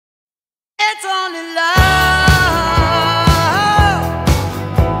it's only love,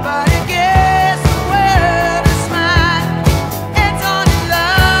 but it gives the world a smile. It's only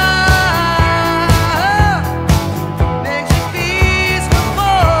love, makes you peaceful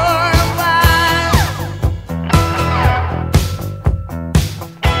for a while.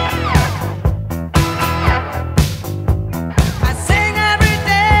 I sing every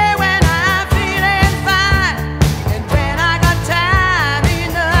day when I'm feeling fine, and when I got time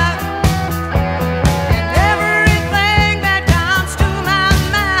enough.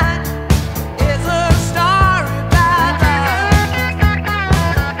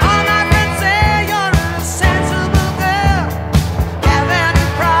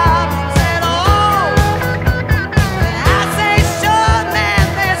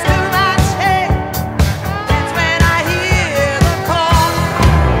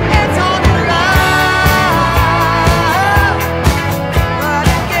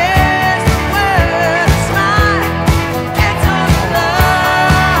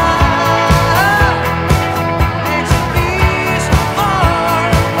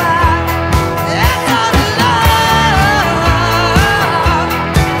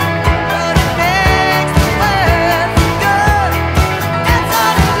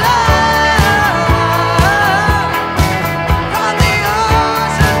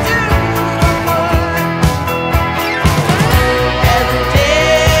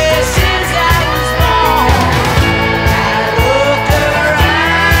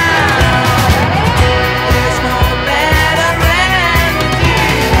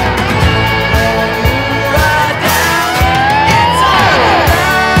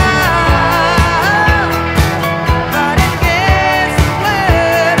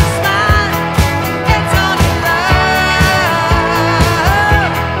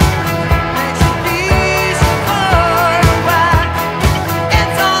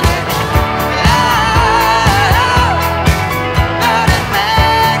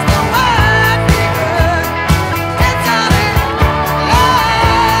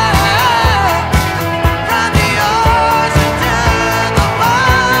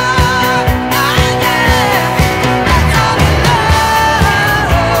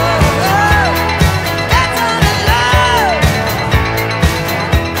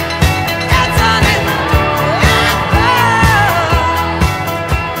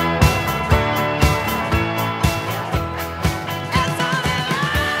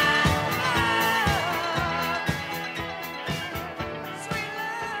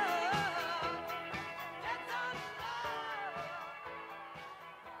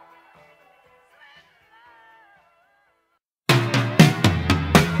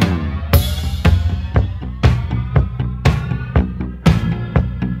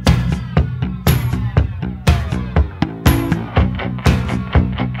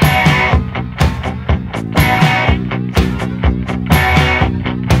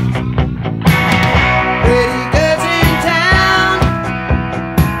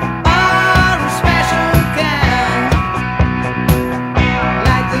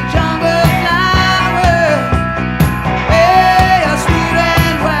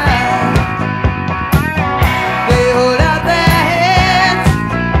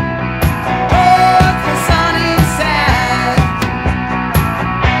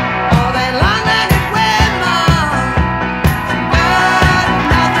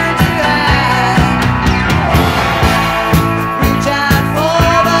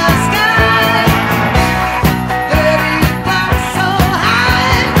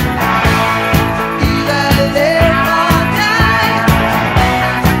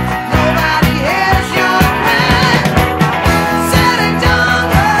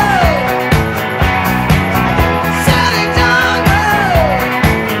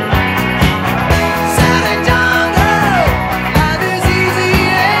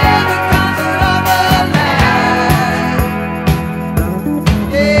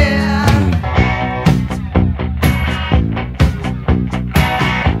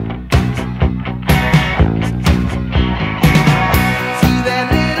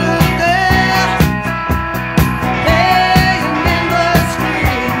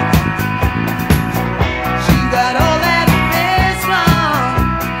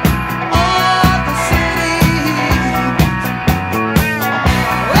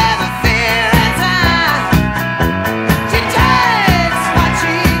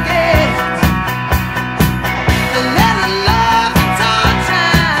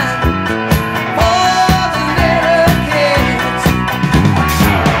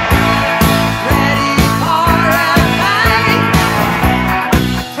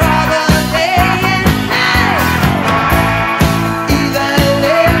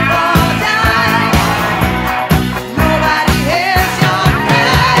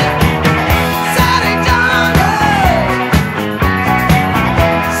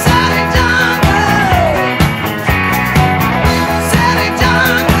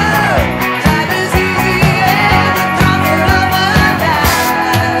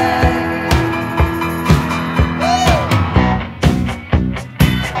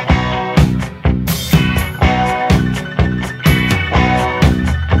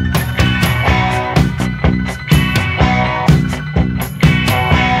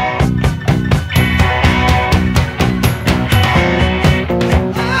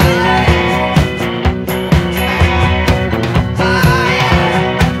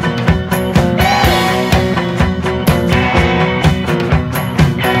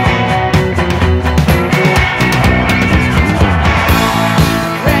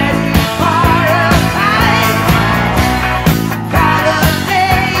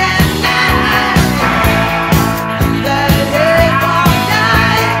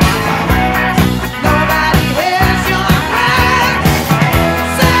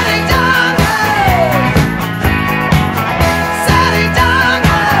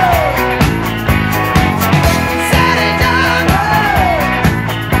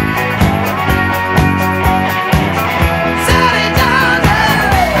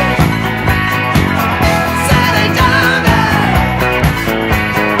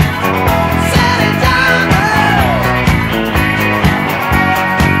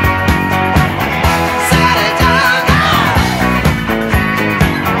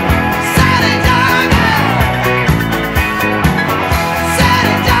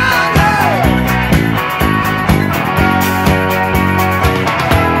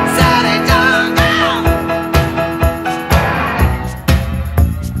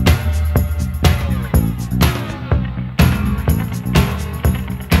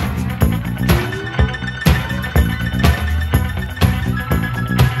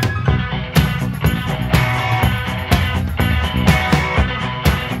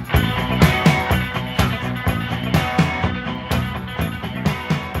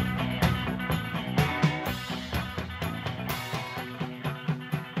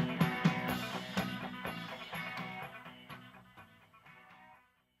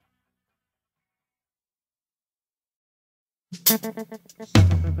 I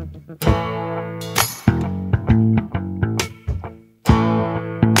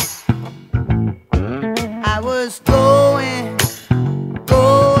was going,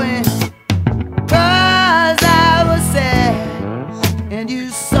 'cause I was sad, and you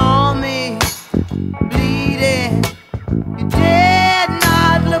saw me bleeding. You did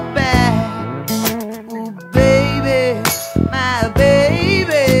not look back. Oh, baby, my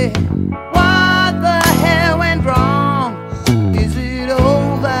baby, what the hell went wrong? Is it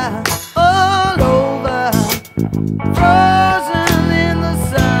over, all over, frozen in the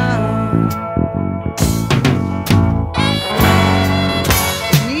sun?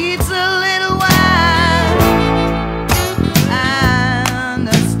 Needs a little while, I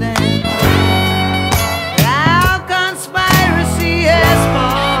understand. Our conspiracy has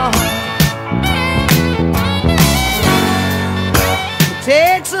fallen. It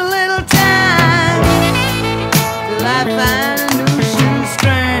takes a little time till I find a new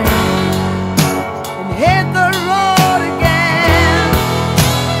shoestring and hit the road again.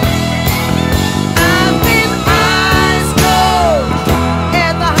 I've been ice cold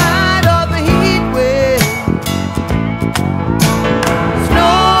at the height of the heat wave.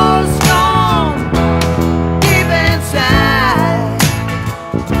 Snowstorm deep inside.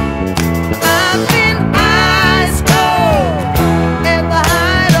 I've been ice cold at the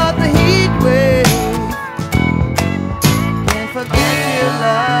height of the heat wave. Can't forget your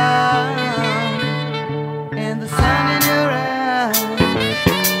love and the sun in your eyes.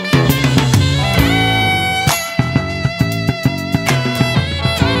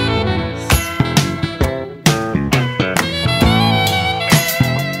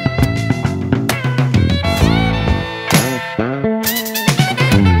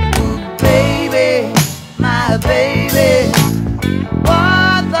 Baby, my baby,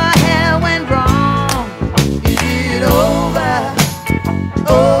 what the hell went wrong? Is it over,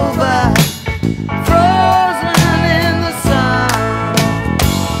 frozen in the sun?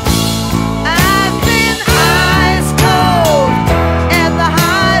 I've been ice cold at the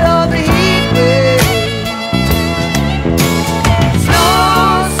height of the heat wave.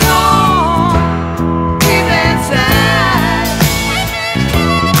 Snowstorm deep inside.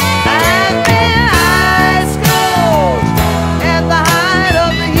 I've been ice cold at the height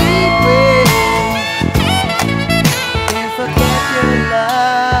of the heat wave. Can't forget your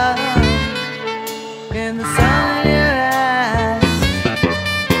love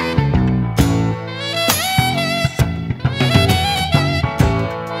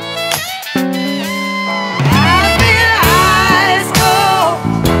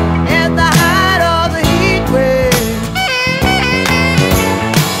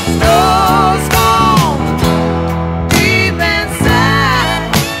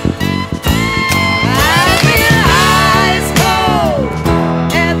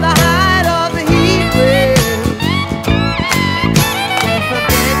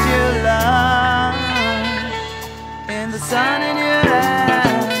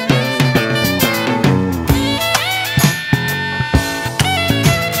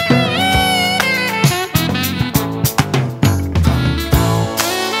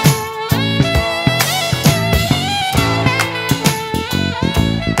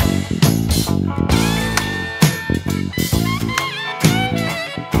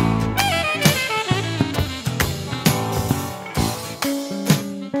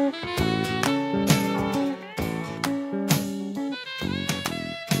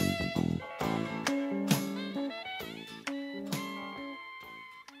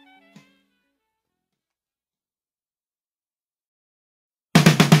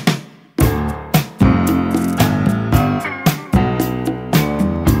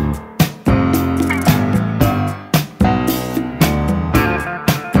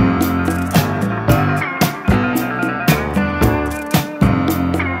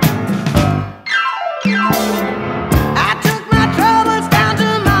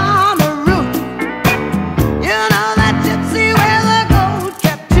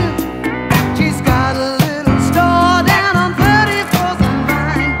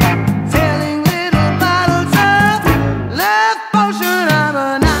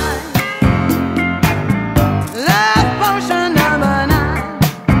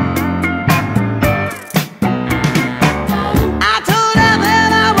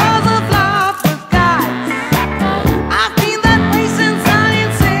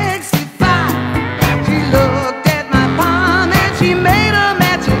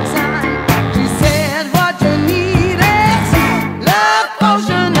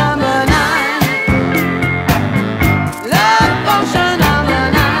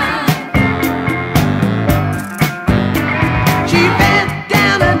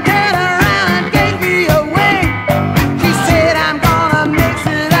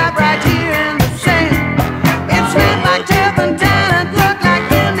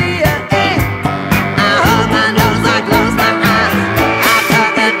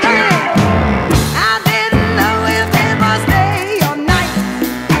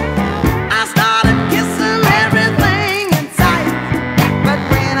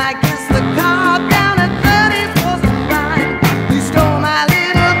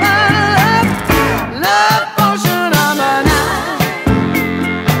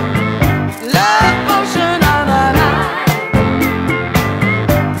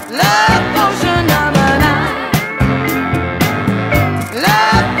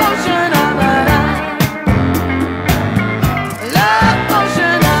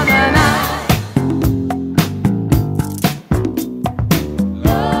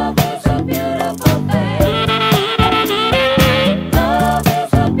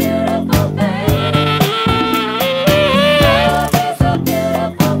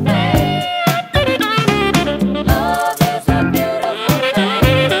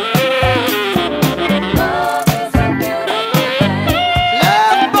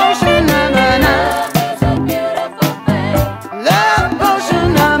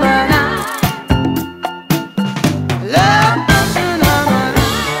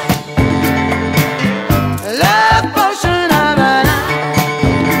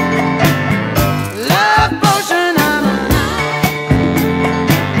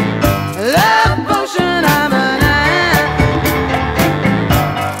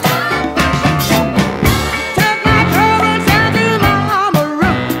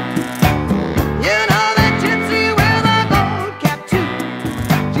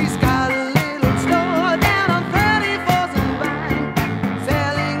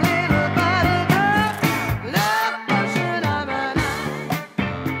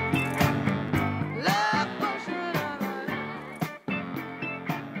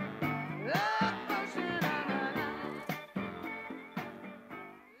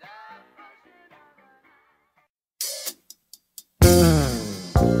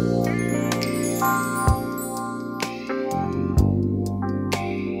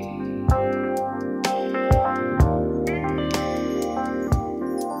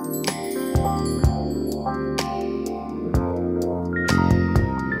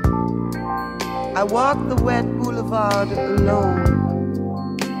I walked the wet boulevard alone,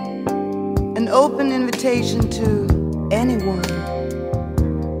 an open invitation to anyone.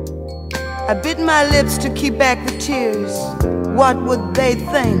 I bit my lips to keep back the tears. What would they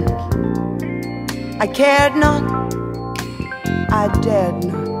think? I cared not, I dared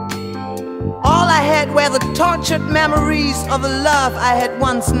not. All I had were the tortured memories of a love I had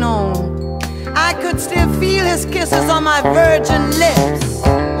once known. I could still feel his kisses on my virgin lips.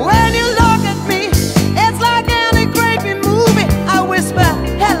 When you look at me, it's like any great movie. I whisper,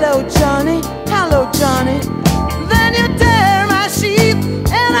 hello Johnny, hello Johnny. Then you tear my sheet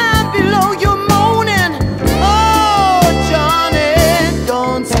and I'm below you moaning. Oh Johnny,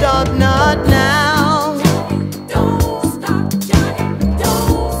 don't stop not now.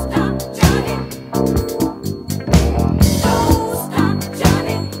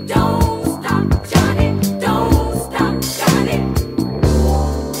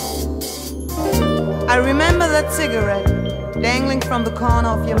 I remember that cigarette dangling from the corner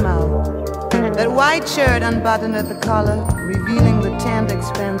of your mouth, that white shirt unbuttoned at the collar, revealing the tanned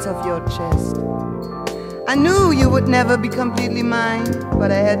expanse of your chest. I knew you would never be completely mine, but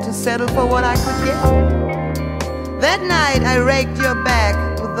I had to settle for what I could get. That night I raked your back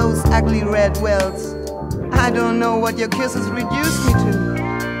with those ugly red welts. I don't know what your kisses reduced me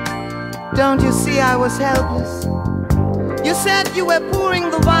to. Don't you see I was helpless? You said you were pouring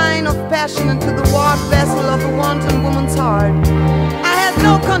the wine of passion into the warped vessel of a wanton woman's heart. I had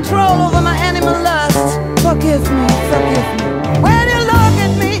no control over my animal lust. Forgive me, forgive me. When you look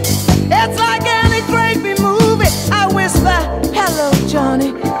at me, it's like any great movie. I whisper, hello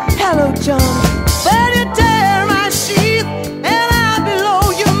Johnny, hello Johnny. When you tear my sheath and I'm below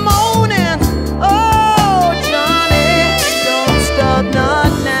you moaning. Oh Johnny, don't stop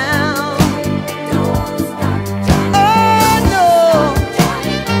not now.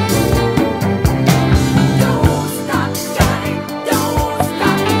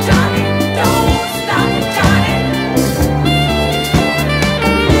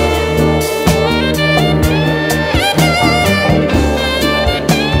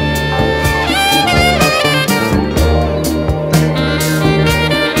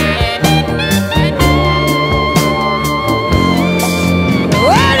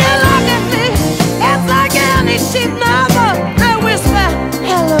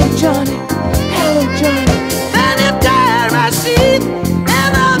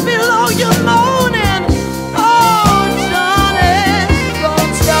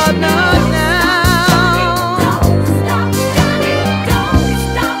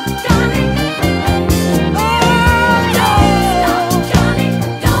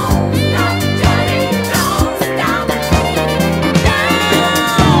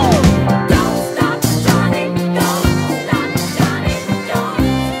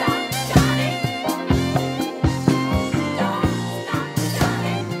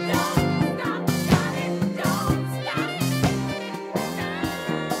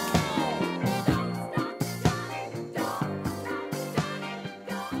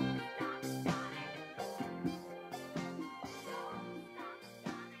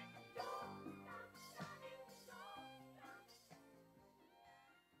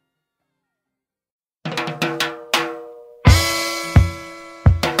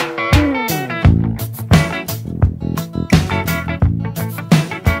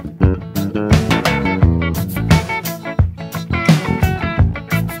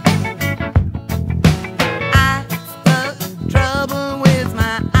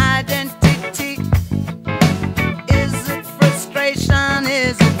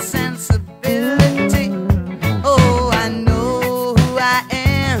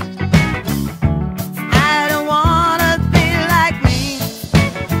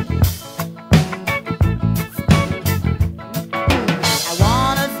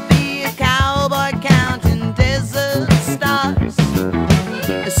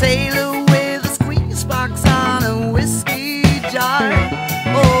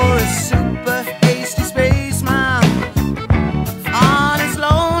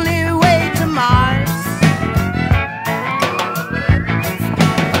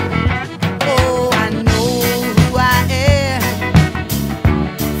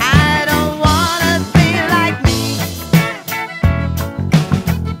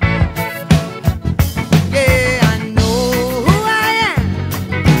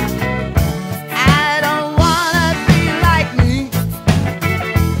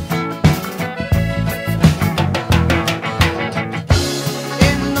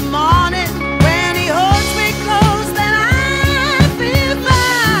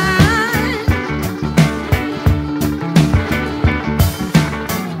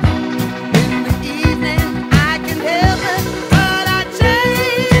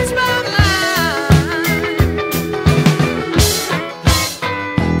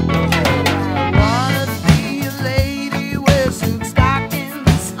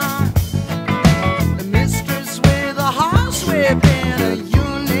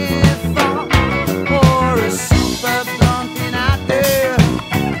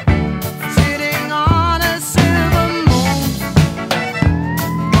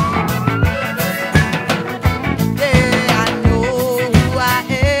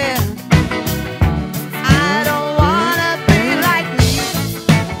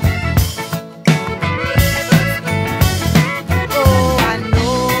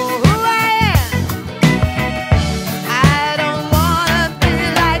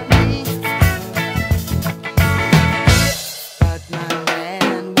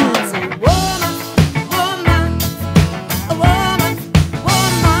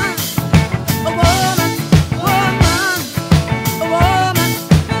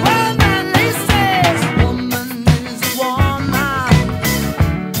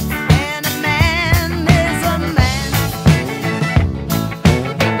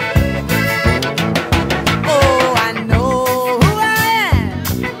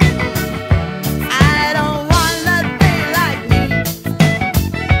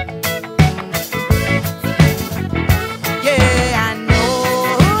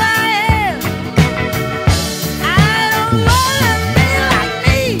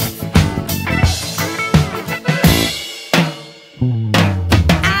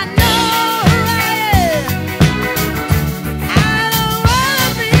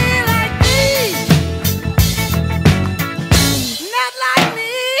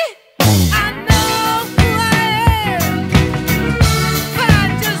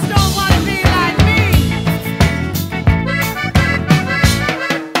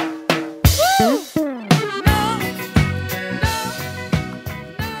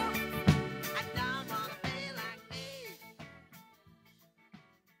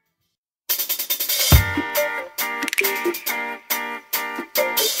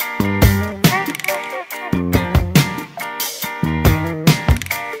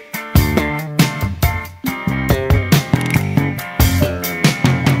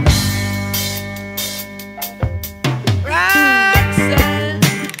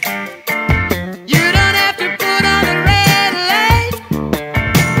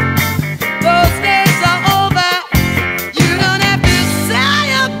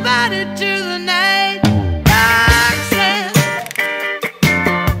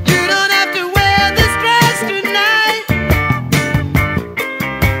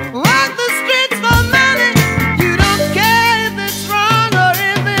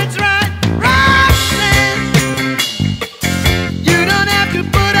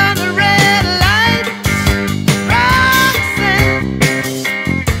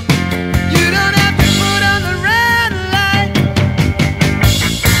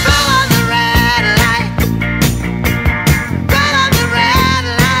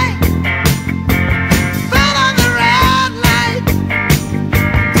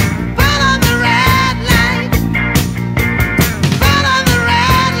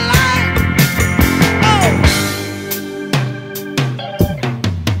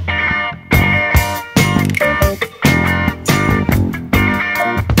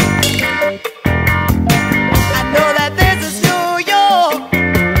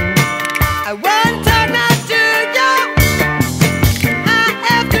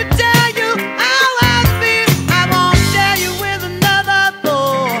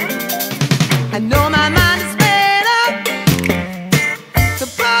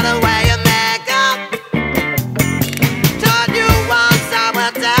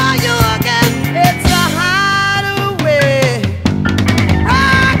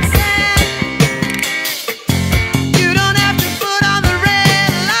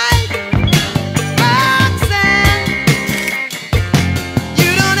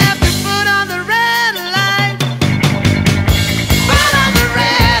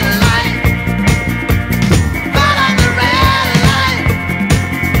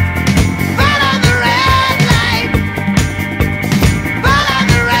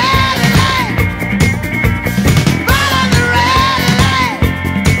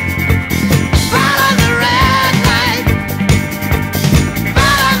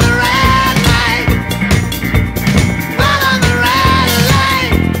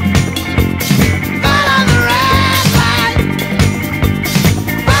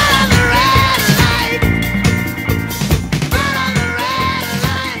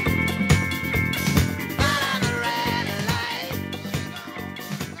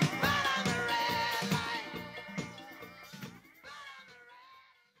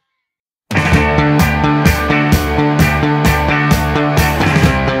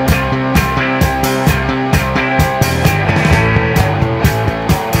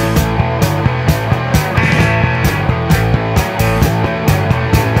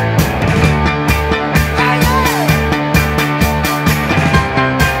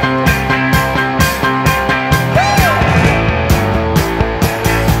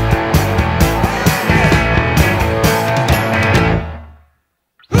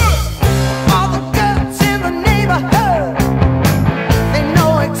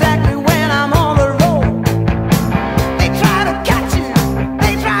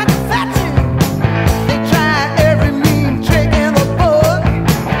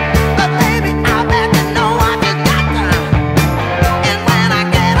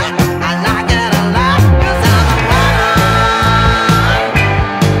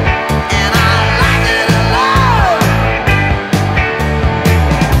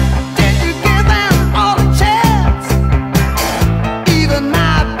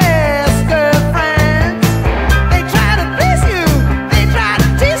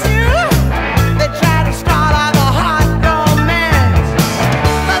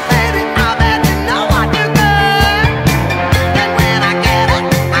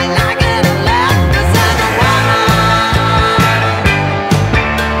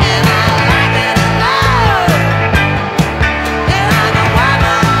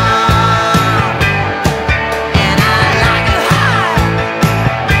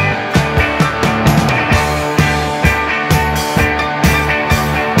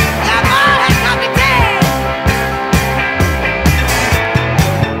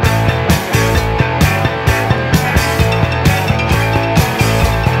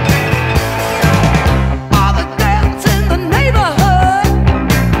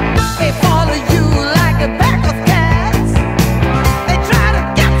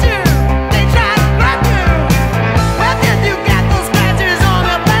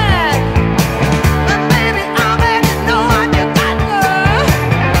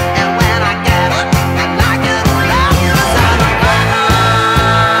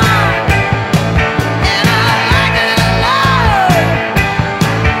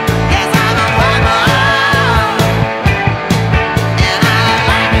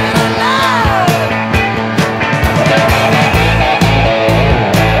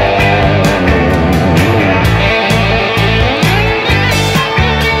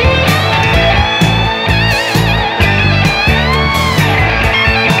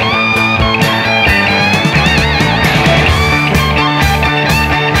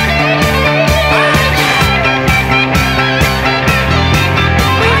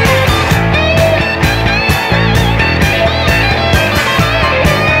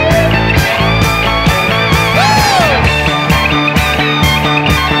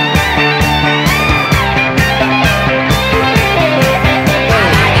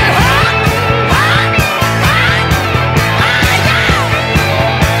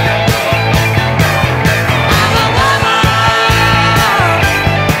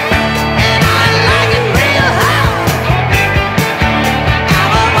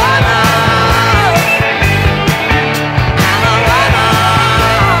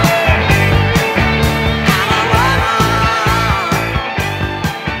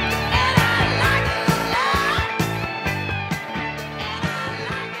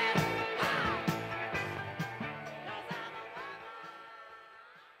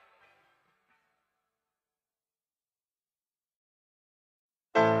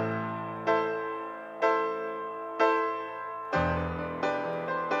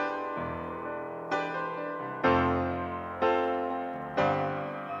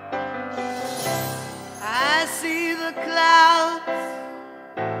 see the clouds,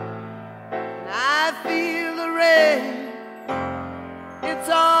 and I feel the rain. It's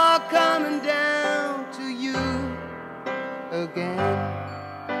all coming down to you again.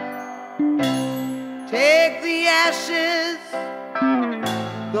 Take the ashes,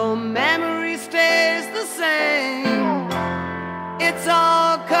 though memory stays the same. It's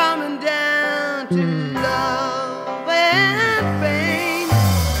all coming down to love and pain.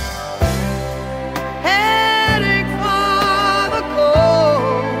 Heading for the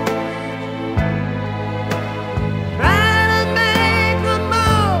coast, trying to make the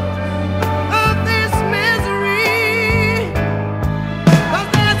most of this misery. 'Cause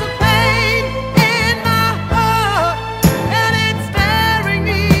there's a pain in my heart, and it's tearing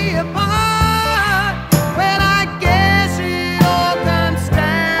me apart. Well, I guess it all comes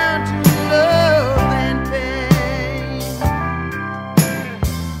down to love and pain.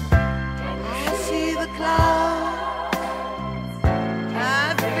 I see the clouds,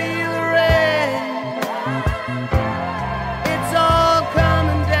 I feel the rain. It's all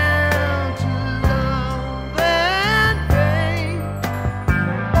coming down to love and pain.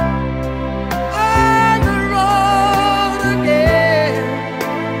 On the road again.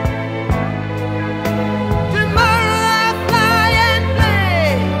 Tomorrow I fly and play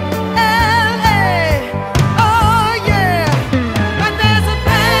LA. Oh yeah. But there's a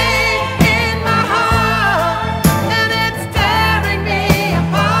pain in my heart, and it's tearing me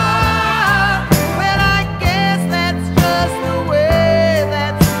apart. Well, I guess that's just the way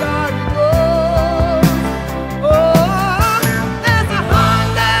that story goes. Oh, there's a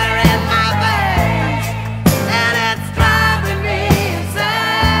hunger in my veins, and it's driving me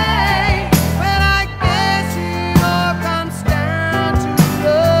insane. Well, I guess it all comes down to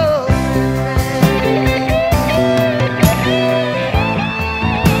love and pain.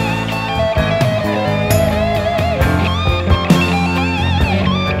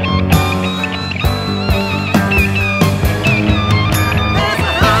 There's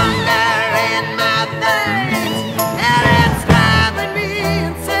a hunger in my veins, and it's driving me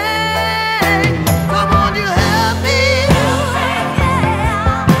insane. Come on, you help me.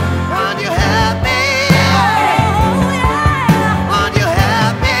 Won't you help me? Won't you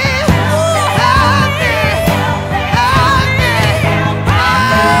help me? Help me. Help me.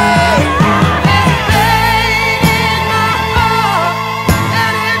 There's pain in my heart,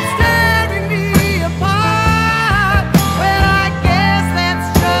 and it's tearing me apart. Well, I guess that's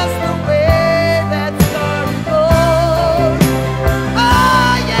just the way that story goes.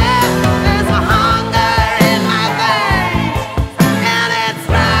 Oh yeah, there's a hunger in my veins, and it's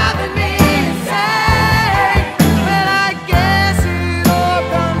driving me insane. Well, I guess it all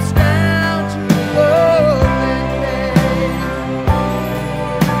comes down to love and pain.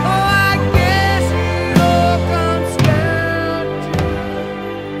 Oh, I guess it all comes down to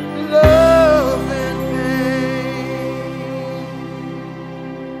love and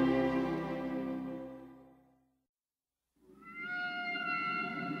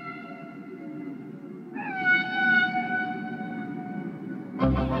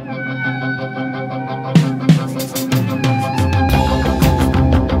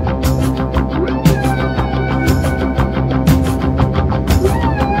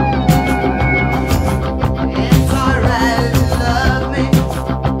It's alright if you love me.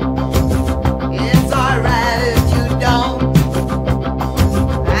 It's alright if you don't.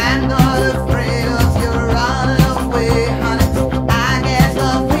 I'm not afraid of you running away, honey. I get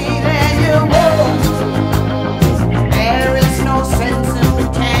the feeling you won't. There is no sense in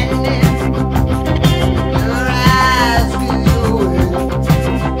pretending. Your eyes give you away.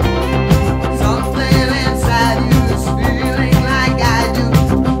 Something inside you is feeling like I do.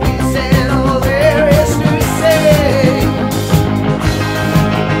 We said all there is to say.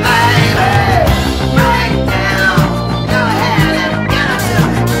 Baby, break down your head and get up to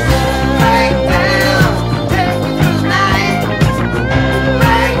me. Break down, take me through the night.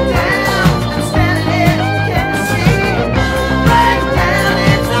 Break down, I'm standing here, can you see? Break down,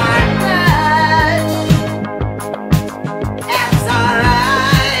 it's alright. It's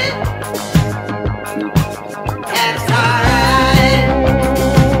alright. It's alright.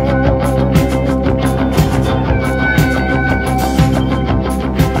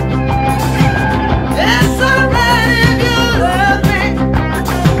 It's alright if you love me.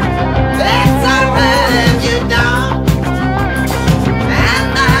 It's alright if you don't. I'm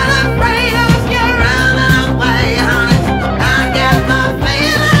not afraid of you running away, honey. I get the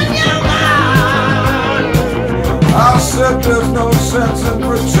feeling you want. I said there's no sense in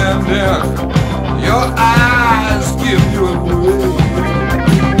pretending. Your eyes give you away.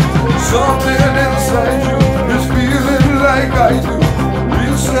 Something inside you I do.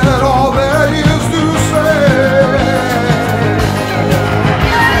 Real sad all